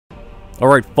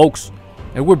Alright, folks,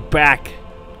 and we're back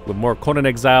with more Conan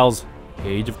Exiles,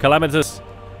 Age of Calamitous.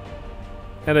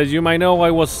 And as you might know,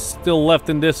 I was still left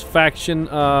in this faction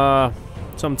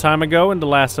some time ago in the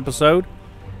last episode.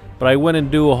 But I went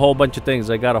and do a whole bunch of things.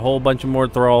 I got a whole bunch of more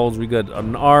thralls. We got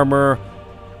an armor.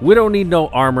 We don't need no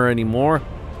armor anymore.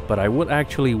 But I would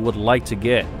like to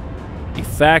get the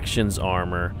faction's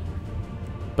armor.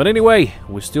 But anyway,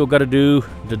 we still got to do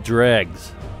the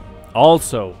Dregs.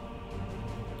 Also,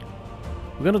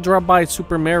 we're gonna drop by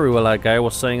Supermeru like I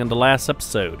was saying in the last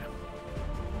episode.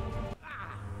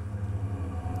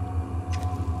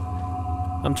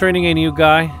 I'm training a new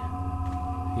guy.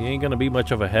 He ain't gonna be much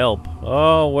of a help.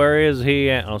 Oh, where is he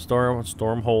at? Oh,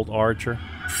 Stormhold Archer.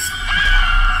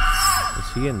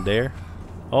 Is he in there?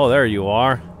 Oh, there you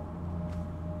are.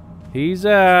 He's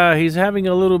having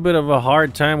a little bit of a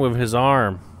hard time with his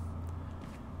arm.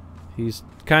 He's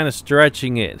kind of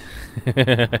stretching it.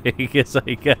 I guess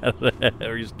I gotta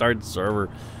restart the server.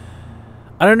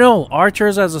 I don't know.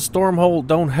 Archers as a Stormhold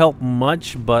don't help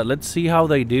much, but let's see how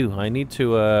they do. I need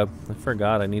to, I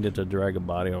forgot I needed to drag a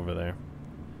body over there.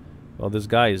 Well, this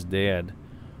guy is dead.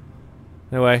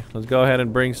 Anyway, let's go ahead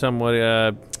and bring somebody.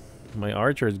 My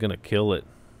archer is gonna kill it.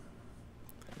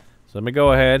 So let me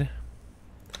go ahead.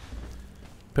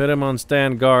 Put him on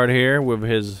stand guard here with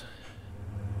his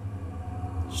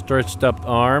stretched up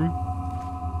arm.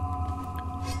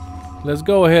 Let's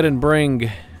go ahead and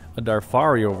bring a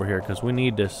Darfari over here because we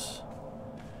need this.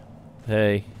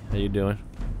 Hey, how you doing?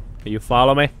 Can you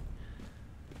follow me?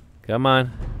 Come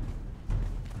on.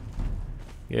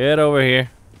 Get over here.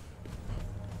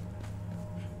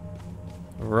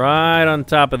 Right on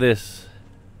top of this.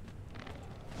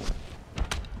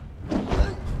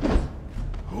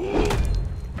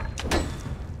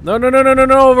 No, no, no, no, no,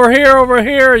 no, over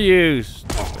here, you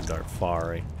stupid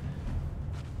Darfari.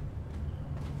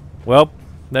 Well,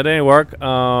 that didn't work.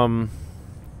 Let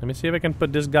me see if I can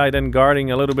put this guy then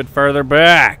guarding a little bit further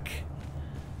back.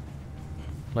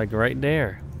 Like right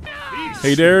there.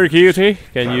 Hey there, cutie.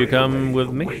 Can you come with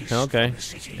me? Okay.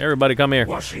 Everybody come here.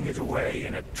 Washing it away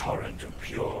in a torrent of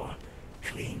pure,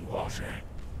 clean water.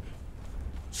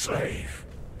 Slave,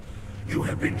 you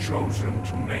have been chosen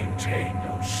to maintain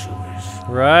those sewers.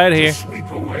 Right here. To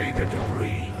sweep away the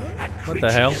debris and What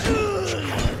the hell?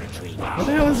 What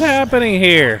the hell is happening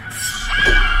here?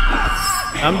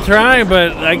 I'm trying,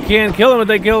 but I can't kill them if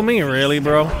they kill me. Really,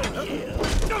 bro?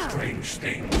 strange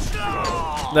things.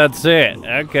 That's it.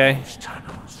 Okay.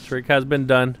 Trick has been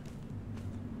done.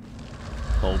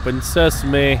 Open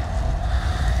sesame.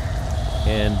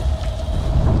 And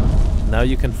now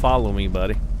you can follow me,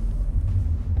 buddy.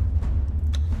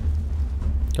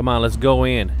 Come on, let's go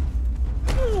in.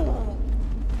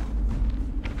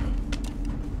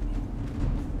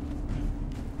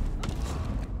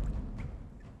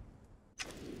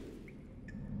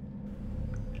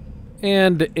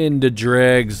 And into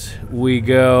Dregs we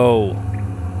go.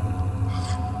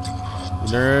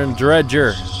 Learn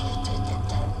Dredger.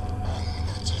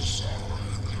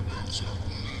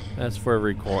 That's for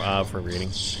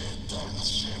reading.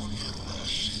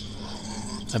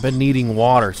 I've been needing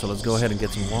water, so let's go ahead and get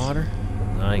some water.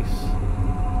 Nice.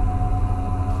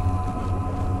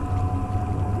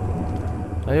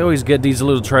 I always get these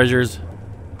little treasures.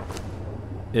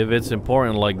 If it's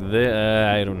important like this,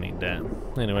 I don't need that.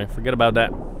 Anyway, forget about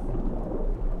that.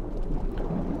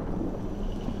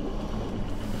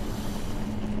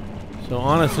 So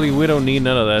honestly, we don't need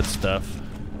none of that stuff.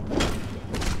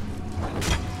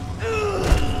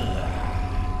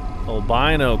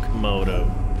 Albino Komodo.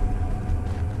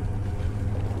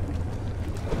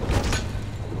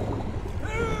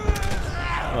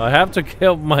 Well, I have to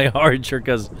kill my archer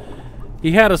because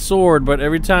he had a sword, but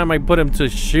every time I put him to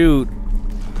shoot,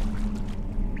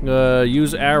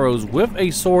 use arrows with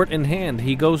a sword in hand,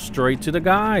 he goes straight to the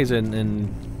guys,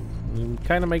 and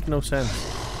kind of make no sense.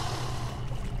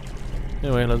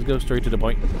 Anyway, let's go straight to the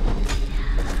point.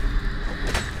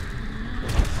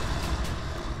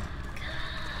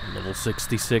 Level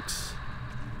 66.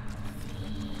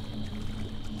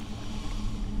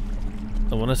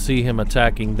 I want to see him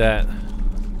attacking that.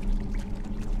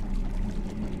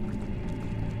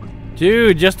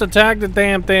 Dude, just attack the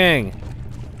damn thing.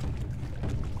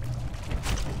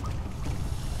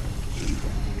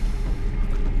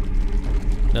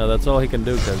 No, that's all he can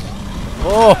do, cause...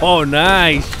 Oh,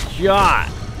 nice shot!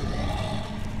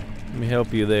 Let me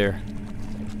help you there.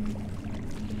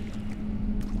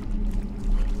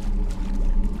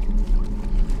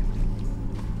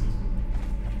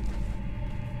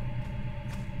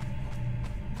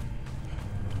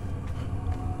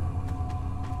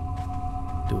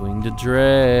 Doing the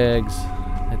Dregs.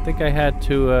 I think I had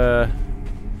to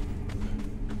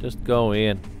Just go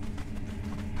in.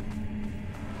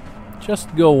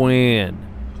 Just go in.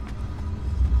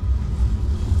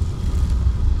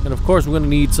 And of course we're gonna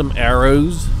need some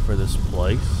arrows for this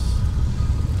place.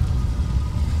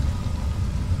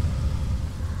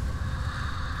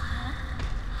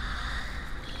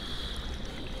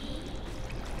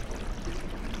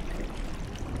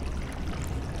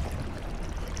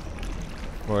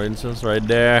 For instance, right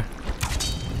there.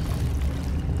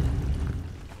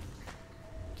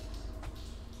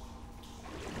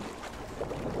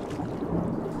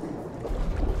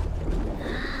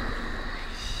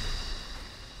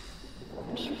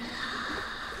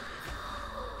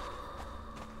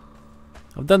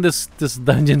 I've done this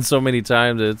dungeon so many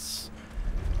times, it's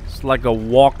like a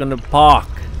walk in the park.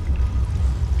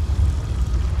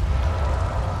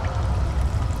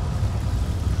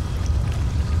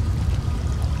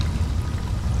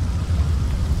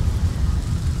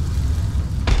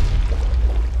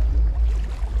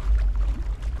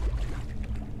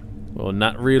 Well,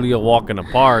 not really a walk in the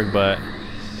park, but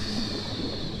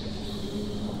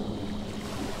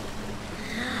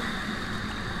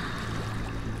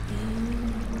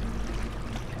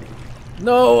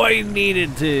no, I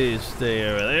needed to stay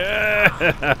over there.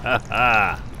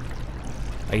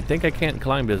 I think I can't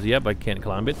climb this. Yep, I can't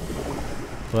climb it.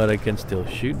 But I can still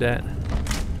shoot that.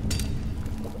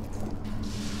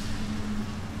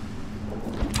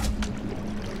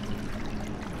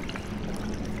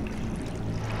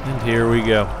 And here we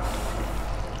go.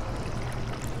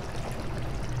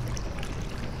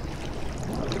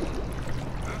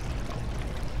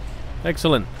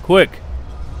 Excellent. Quick.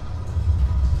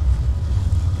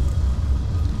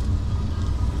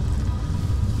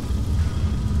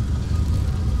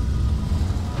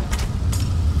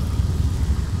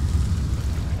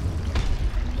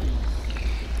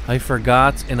 I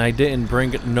forgot, and I didn't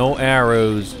bring no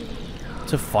arrows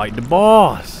to fight the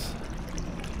boss.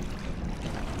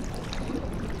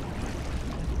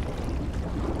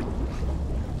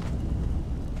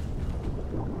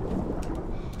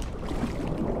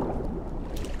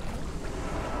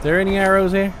 There any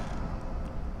arrows here?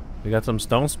 We got some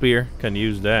stone spear. Can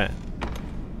use that.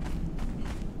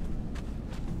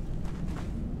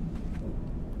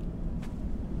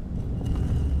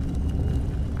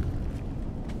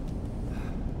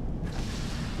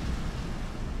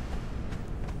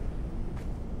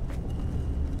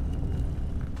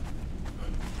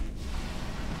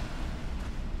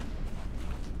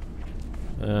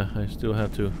 I still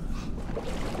have to.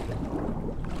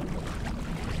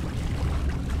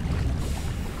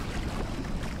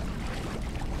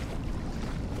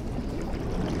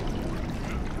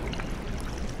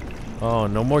 Oh,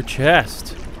 no more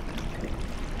chest.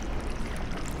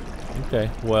 Okay,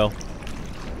 well.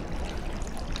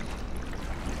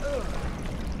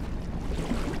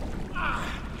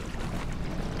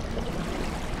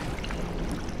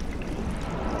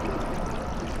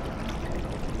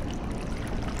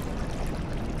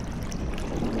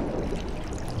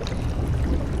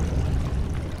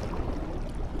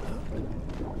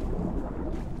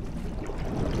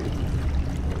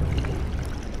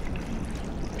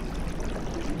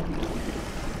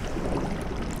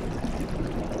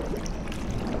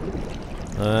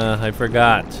 I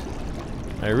forgot.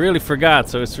 I really forgot,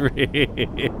 so it's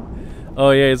really... Oh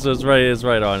yeah, so it's right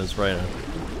on. It's right on.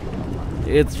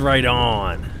 It's right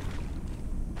on.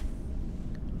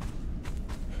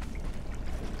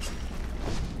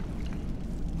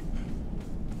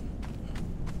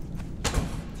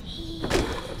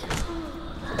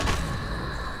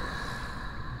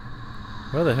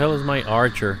 Where the hell is my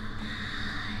archer?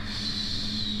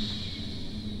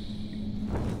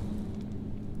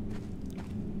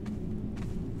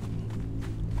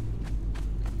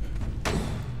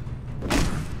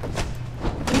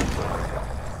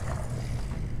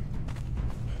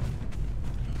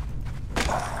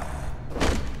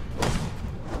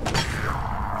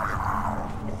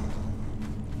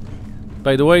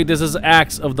 By the way, this is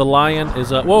Axe of the Lion.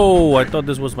 Is a whoa! I thought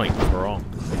this was my wrong.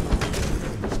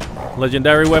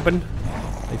 Legendary weapon.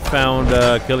 I found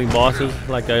killing bosses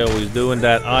like I always do in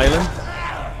that island.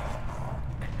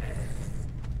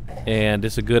 And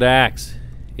it's a good axe.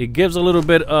 It gives a little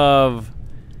bit of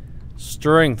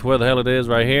strength. Where the hell it is?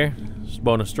 Right here. It's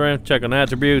bonus strength. Check on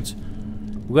attributes.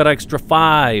 We got extra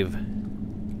 5.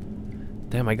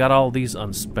 Damn, I got all these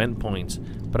unspent points.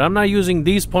 But I'm not using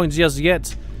these points just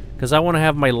yet. Because I want to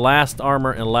have my last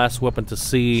armor and last weapon to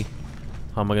see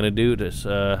how am I going to do this.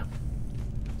 So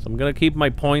I'm going to keep my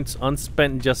points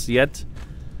unspent just yet.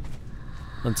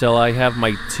 Until I have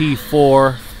my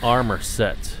T4 armor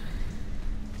set.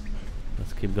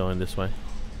 Let's keep going this way.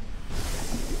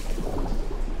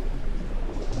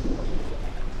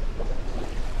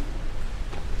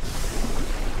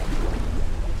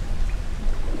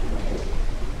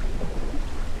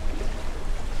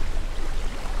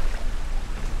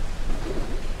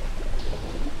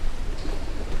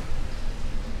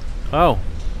 Oh.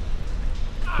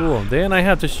 Cool. Then I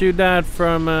have to shoot that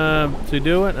from, to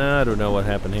do it? I don't know what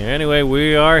happened here. Anyway,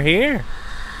 we are here.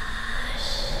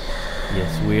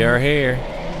 Yes, we are here.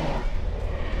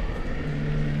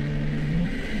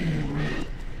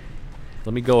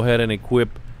 Let me go ahead and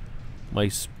equip my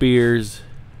spears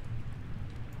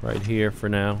right here for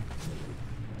now.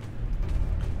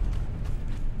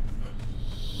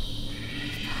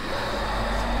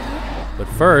 But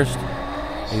first,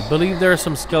 I believe there are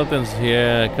some skeletons.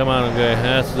 Yeah, come on, okay.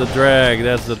 That's the drag.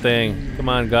 That's the thing. Come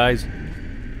on, guys.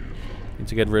 Need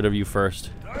to get rid of you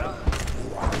first.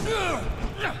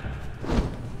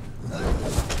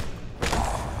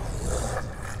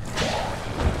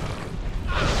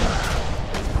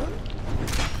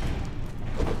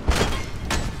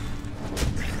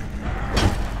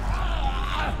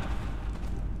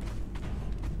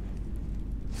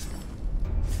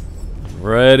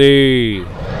 Ready.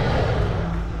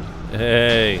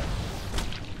 Hey.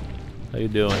 How you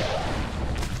doing?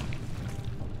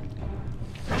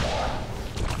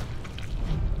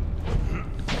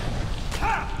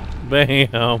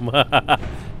 Bam.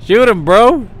 Shoot him,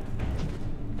 bro.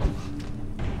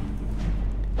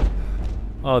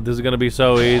 Oh, this is gonna be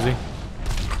so easy.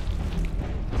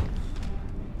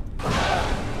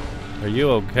 Are you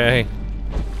okay?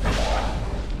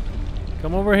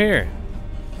 Come over here.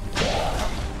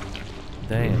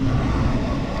 Damn.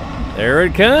 There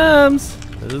it comes.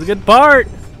 This is a good part.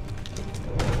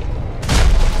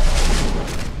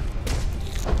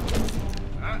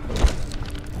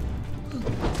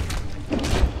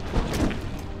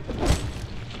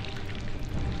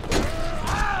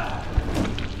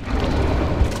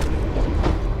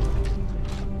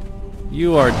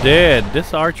 You are dead.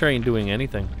 This archer ain't doing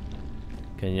anything.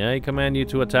 Can I command you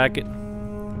to attack it?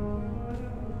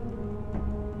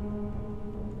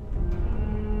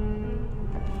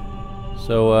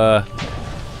 So,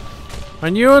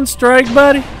 aren't you on strike,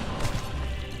 buddy?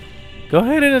 Go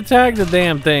ahead and attack the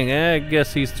damn thing. I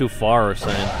guess he's too far or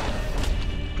something.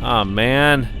 Aw,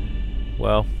 man.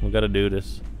 Well, we gotta do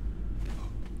this.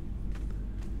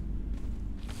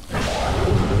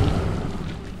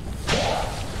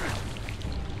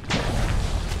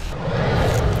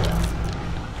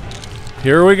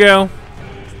 Here we go.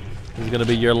 This is gonna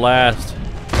be your last,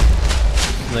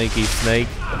 snaky snake.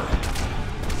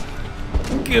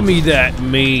 Give me that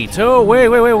meat. Oh, wait,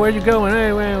 where you going?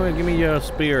 Hey, wait, give me your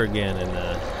spear again.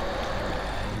 And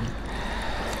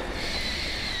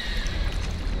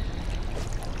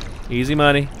easy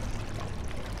money.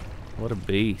 What a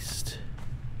beast.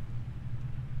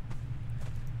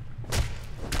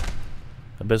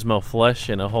 Abysmal flesh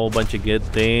and a whole bunch of good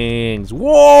things.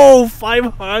 Whoa,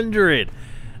 500.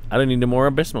 I don't need no more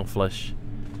abysmal flesh.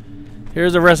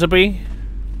 Here's a recipe.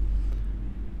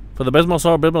 For the abysmal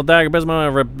sword, abysmal dagger,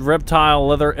 abysmal reptile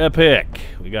leather epic.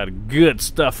 We got good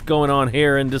stuff going on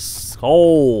here in this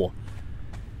hole.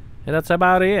 And that's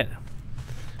about it.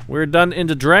 We're done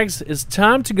into Dregs. It's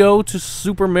time to go to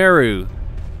Supermeru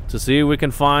to see if we can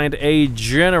find a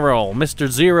general. Mr.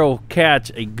 Zero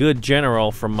catch a good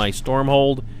general from my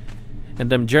stormhold. And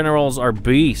them generals are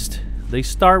beast. They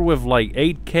start with like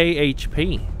 8k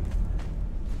HP.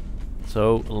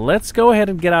 So let's go ahead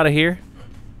and get out of here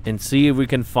and see if we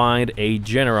can find a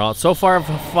general. So far I've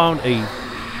found a...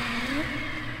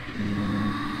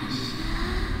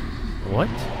 What?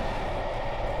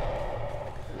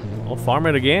 I'll farm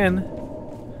it again.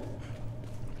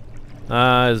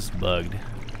 It's bugged.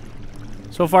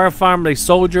 So far I've farmed a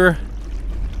soldier,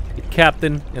 a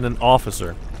captain, and an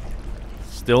officer.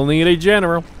 Still need a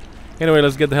general. Anyway,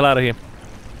 let's get the hell out of here.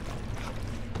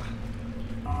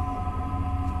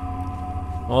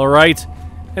 Alright.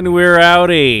 And we're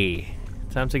outie.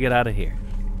 Time to get out of here.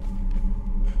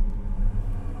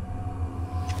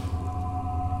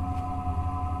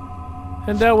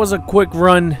 And that was a quick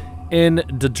run in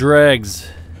the Dregs.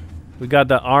 We got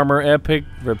the armor epic,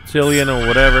 reptilian or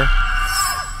whatever.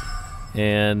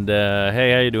 And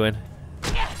hey, how you doing?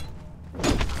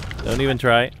 Don't even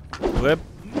try it. Whip.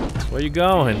 Where you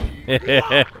going?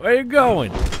 Where you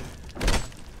going?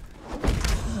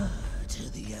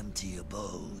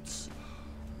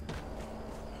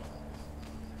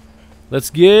 Let's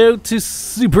go to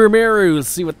Supermeru.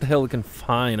 See what the hell we can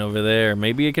find over there.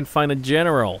 Maybe I can find a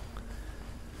general.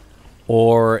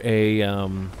 Or a,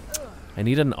 I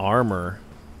need an armor.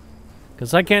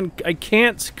 Because I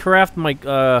can't craft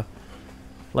my,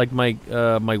 like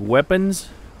my weapons.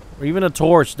 Or even a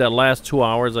torch that lasts 2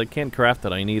 hours. I can't craft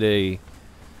it. I need a,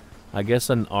 I guess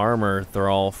an armor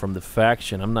thrall from the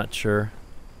faction. I'm not sure.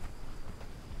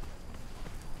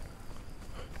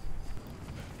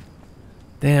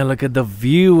 Damn, look at the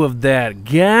view of that.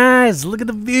 Guys, look at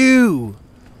the view.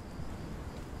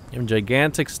 Them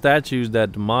gigantic statues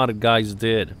that the modded guys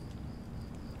did.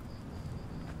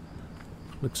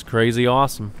 Looks crazy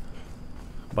awesome.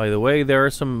 By the way, there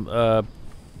are some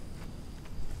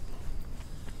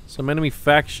enemy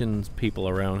factions people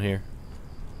around here.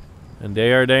 And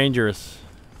they are dangerous.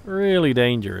 Really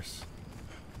dangerous.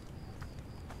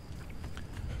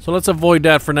 So let's avoid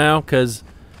that for now, because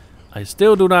I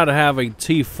still do not have a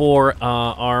T4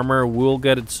 armor. We'll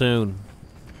get it soon.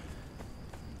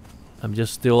 I'm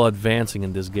just still advancing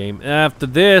in this game. After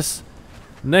this,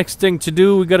 next thing to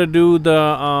do, we gotta do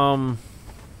the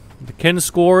Kin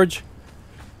Scourge.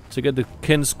 To get the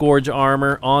Kin Scourge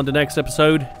armor on the next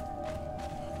episode.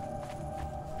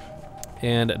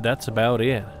 And that's about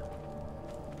it.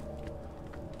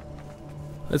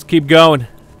 Let's keep going.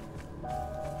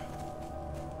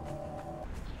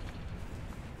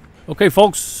 Okay,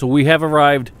 folks, so we have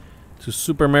arrived to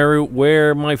Supermeru,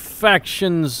 where my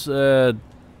faction's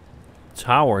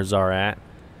towers are at.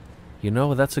 You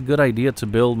know, that's a good idea to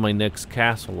build my next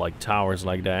castle, like towers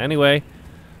like that. Anyway,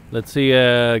 let's see,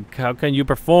 how can you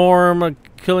perform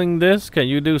killing this? Can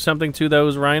you do something to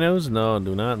those rhinos? No,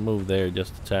 do not move there,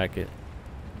 just attack it.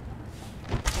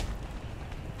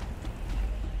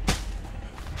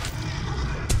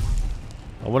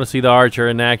 I want to see the archer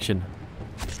in action.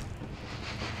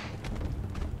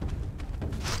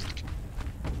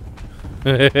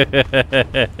 He's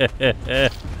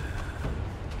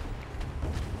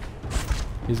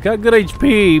got good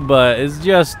HP, but it's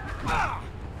just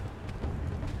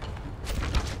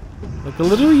look a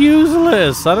little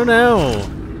useless. I don't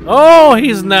know. Oh,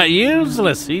 he's not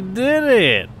useless. He did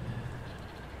it.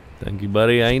 Thank you,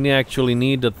 buddy. I actually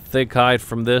need the thick hide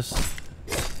from this.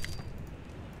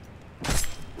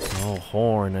 Oh,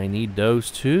 horn. I need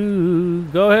those too.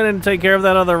 Go ahead and take care of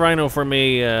that other rhino for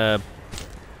me. I'd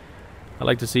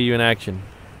like to see you in action.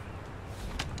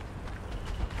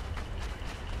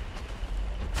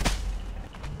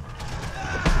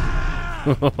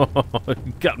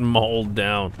 Got mauled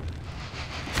down.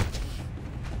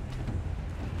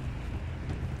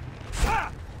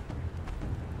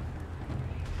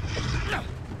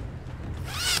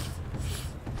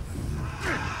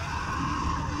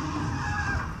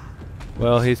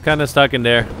 Well, he's kind of stuck in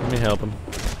there. Let me help him.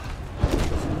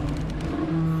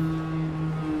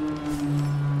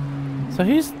 So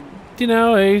he's, you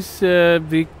know, he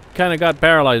kind of got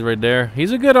paralyzed right there.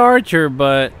 He's a good archer,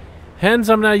 but hence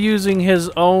I'm not using his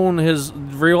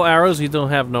real arrows. He don't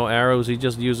have no arrows. He's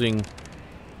just using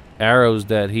arrows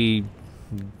that he,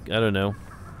 I don't know,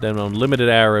 them unlimited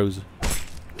arrows.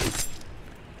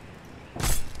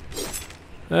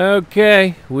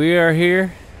 Okay, we are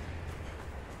here.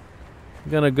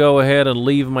 I'm gonna go ahead and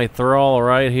leave my thrall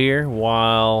right here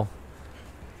while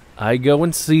I go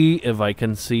and see if I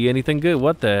can see anything good.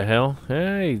 What the hell?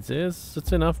 Hey,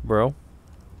 it's enough, bro.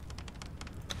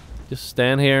 Just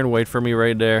stand here and wait for me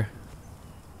right there.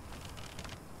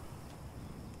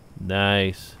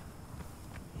 Nice.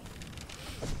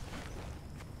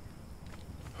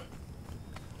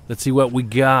 Let's see what we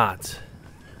got.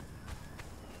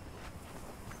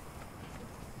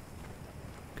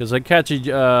 Because I catch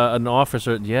an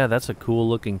officer. Yeah, that's a cool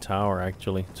looking tower,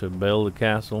 actually, to build a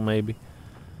castle, maybe.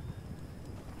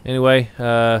 Anyway,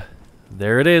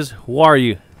 there it is. Who are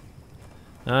you?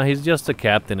 He's just a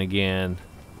captain again.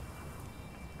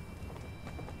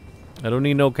 I don't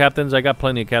need no captains. I got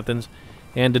plenty of captains.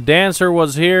 And the dancer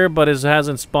was here, but it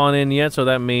hasn't spawned in yet, so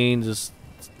that means it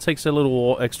takes a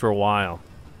little extra while.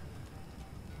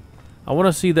 I want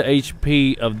to see the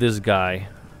HP of this guy.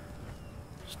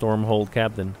 Stormhold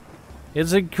captain.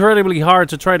 It's incredibly hard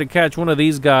to try to catch one of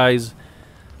these guys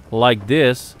like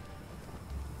this,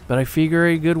 but I figure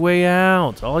a good way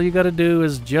out. All you gotta do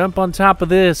is jump on top of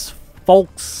this,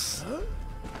 folks.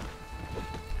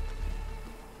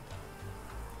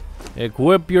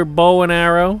 Equip your bow and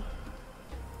arrow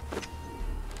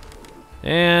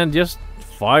and just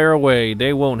fire away.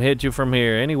 They won't hit you from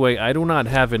here. Anyway, I do not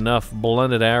have enough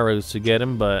blunted arrows to get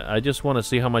him, but I just want to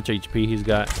see how much HP he's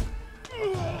got.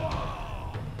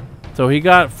 So he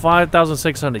got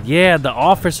 5,600. Yeah, the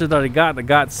officer that he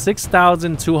got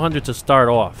 6,200 to start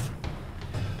off.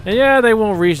 And yeah, they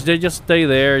won't reach. They just stay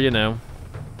there, you know.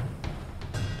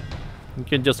 You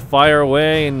can just fire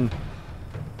away and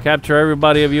capture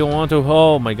everybody if you want to.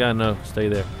 Oh my god, no. Stay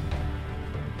there.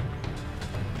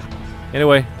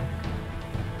 Anyway.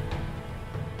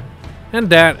 And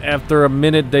that, after a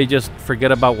minute, they just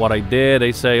forget about what I did.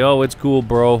 They say, oh, it's cool,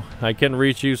 bro. I can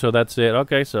reach you, so that's it.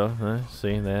 Okay, so,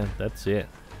 see, that's it.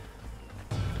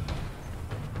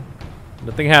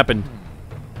 Nothing happened.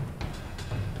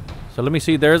 So let me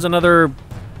see. There's another,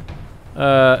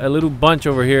 a little bunch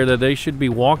over here that they should be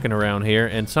walking around here.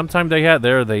 And sometime they had,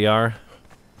 there they are.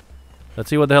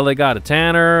 Let's see what the hell they got. A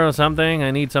tanner or something?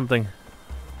 I need something.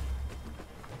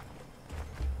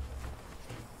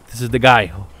 This is the guy.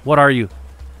 What are you?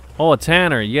 Oh, a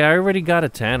tanner. Yeah, I already got a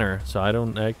tanner, so I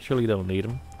don't need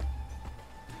him.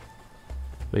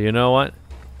 But you know what?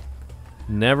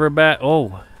 Never bad.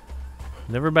 Oh,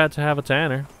 never bad to have a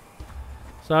tanner.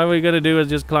 So all we gotta do is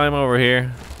just climb over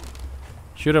here,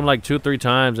 shoot him like 2-3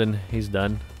 times, and he's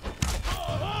done.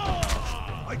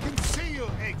 I can see you,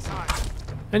 exile.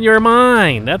 And you're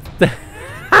mine. That's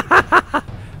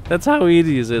that's how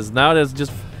easy it is. Now let's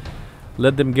just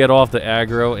let them get off the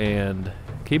aggro and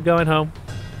keep going home.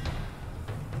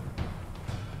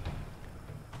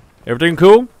 Everything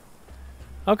cool?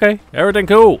 Okay, everything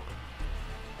cool.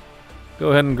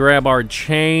 Go ahead and grab our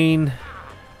chain.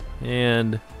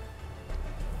 And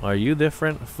are you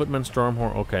different? Footman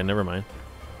Stormhorn. Okay, never mind.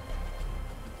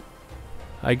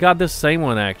 I got this same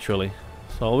one actually.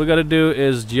 So all we gotta do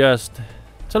is just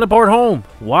teleport home.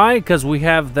 Why? Because we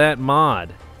have that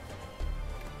mod.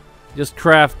 Just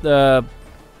craft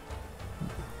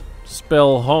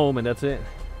spell home and that's it.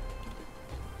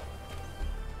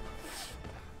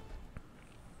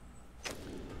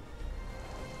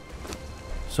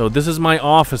 So this is my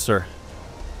officer.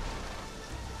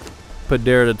 Put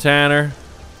there the tanner,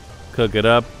 cook it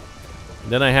up.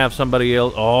 Then I have somebody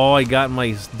else. Oh, I got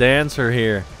my dancer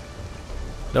here.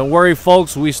 Don't worry,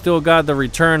 folks. We still got the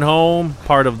return home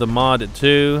part of the mod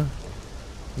too.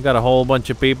 We got a whole bunch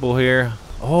of people here.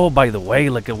 Oh, by the way,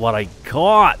 look at what I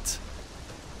caught.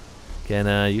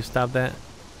 Can you stop that?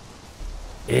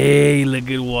 Hey,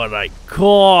 look at what I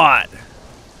caught.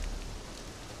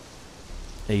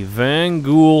 A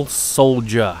Vangul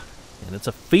soldier. And it's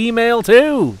a female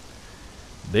too.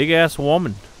 Big ass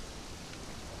woman.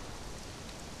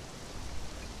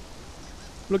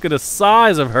 Look at the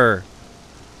size of her.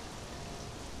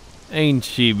 Ain't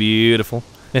she beautiful?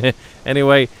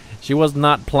 Anyway, she was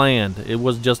not planned. It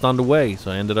was just on the way.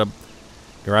 So I ended up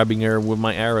grabbing her with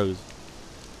my arrows.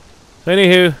 So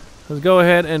anywho, let's go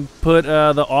ahead and put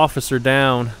the officer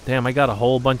down. Damn, I got a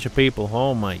whole bunch of people.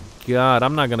 Oh my god,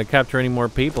 I'm not going to capture any more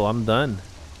people. I'm done.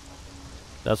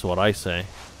 That's what I say.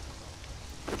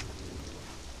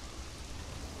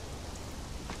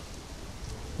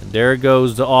 And there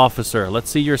goes the officer. Let's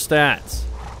see your stats.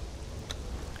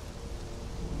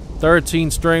 13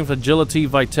 strength, agility,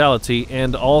 vitality,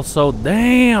 and also,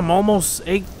 damn, almost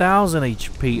 8,000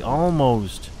 HP.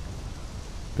 Almost.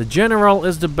 The general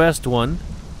is the best one.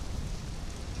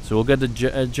 So we'll get the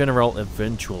general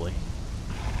eventually.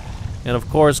 And of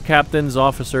course, captains,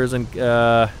 officers, and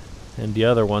the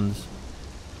other ones,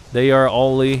 they are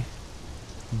only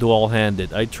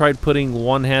dual-handed. I tried putting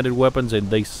one-handed weapons and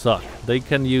they suck. They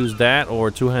can use that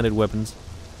or two-handed weapons.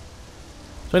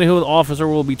 So anywho, the officer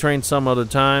will be trained some other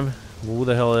time. Who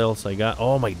the hell else I got?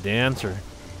 Oh, my dancer.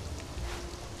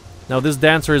 Now this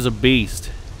dancer is a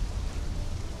beast.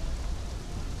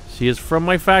 She is from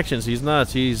my faction. She's not.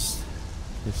 She's...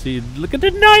 See, look at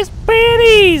the nice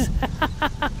panties!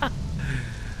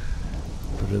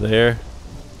 Put her there.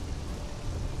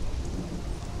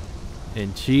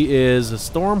 And she is a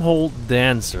Stormhold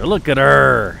dancer. Look at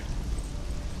her!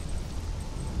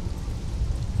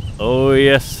 Oh,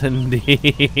 yes,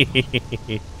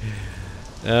 indeed.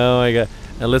 Oh, my God.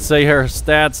 Now, let's say her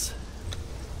stats.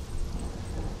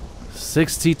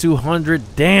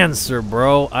 6,200 dancer,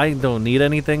 bro. I don't need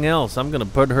anything else. I'm going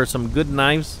to put her some good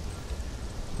knives.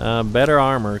 Better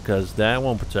armor, because that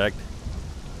won't protect.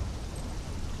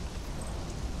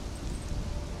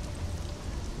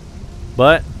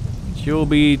 But she'll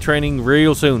be training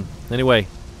real soon. Anyway.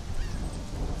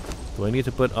 Do I need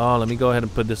to put... Oh, let me go ahead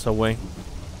and put this away.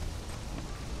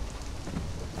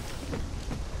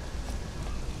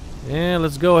 And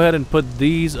let's go ahead and put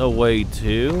these away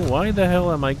too. Why the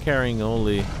hell am I carrying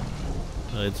only...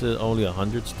 it's only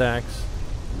 100 stacks.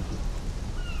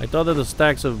 I thought that the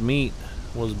stacks of meat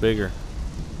was bigger.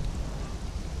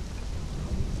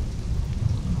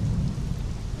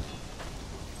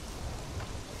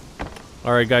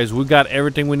 Alright guys, we got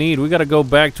everything we need. We gotta go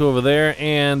back to over there,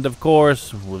 and of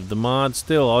course, with the mod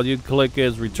still, all you click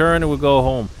is return and we'll go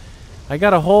home. I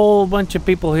got a whole bunch of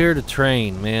people here to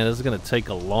train. Man, this is gonna take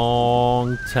a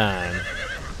long time.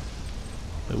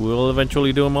 But we'll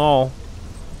eventually do them all.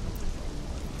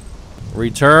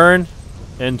 Return,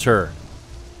 enter.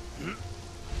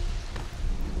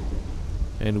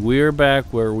 And we're back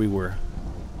where we were.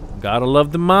 Gotta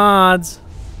love the mods.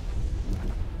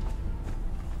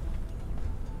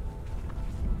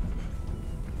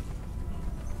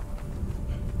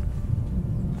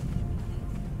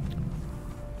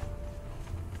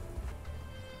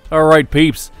 Alright,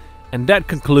 peeps. And that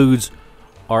concludes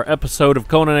our episode of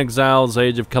Conan Exiles,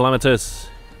 Age of Calamitous.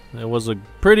 It was a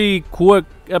pretty quick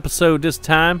episode this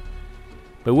time,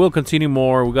 but we'll continue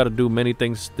more. We got to do many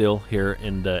things still here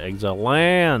in the Exile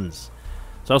lands.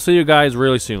 So I'll see you guys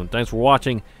really soon. Thanks for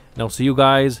watching, and I'll see you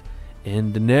guys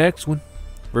in the next one.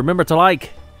 Remember to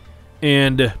like,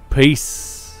 and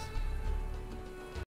peace.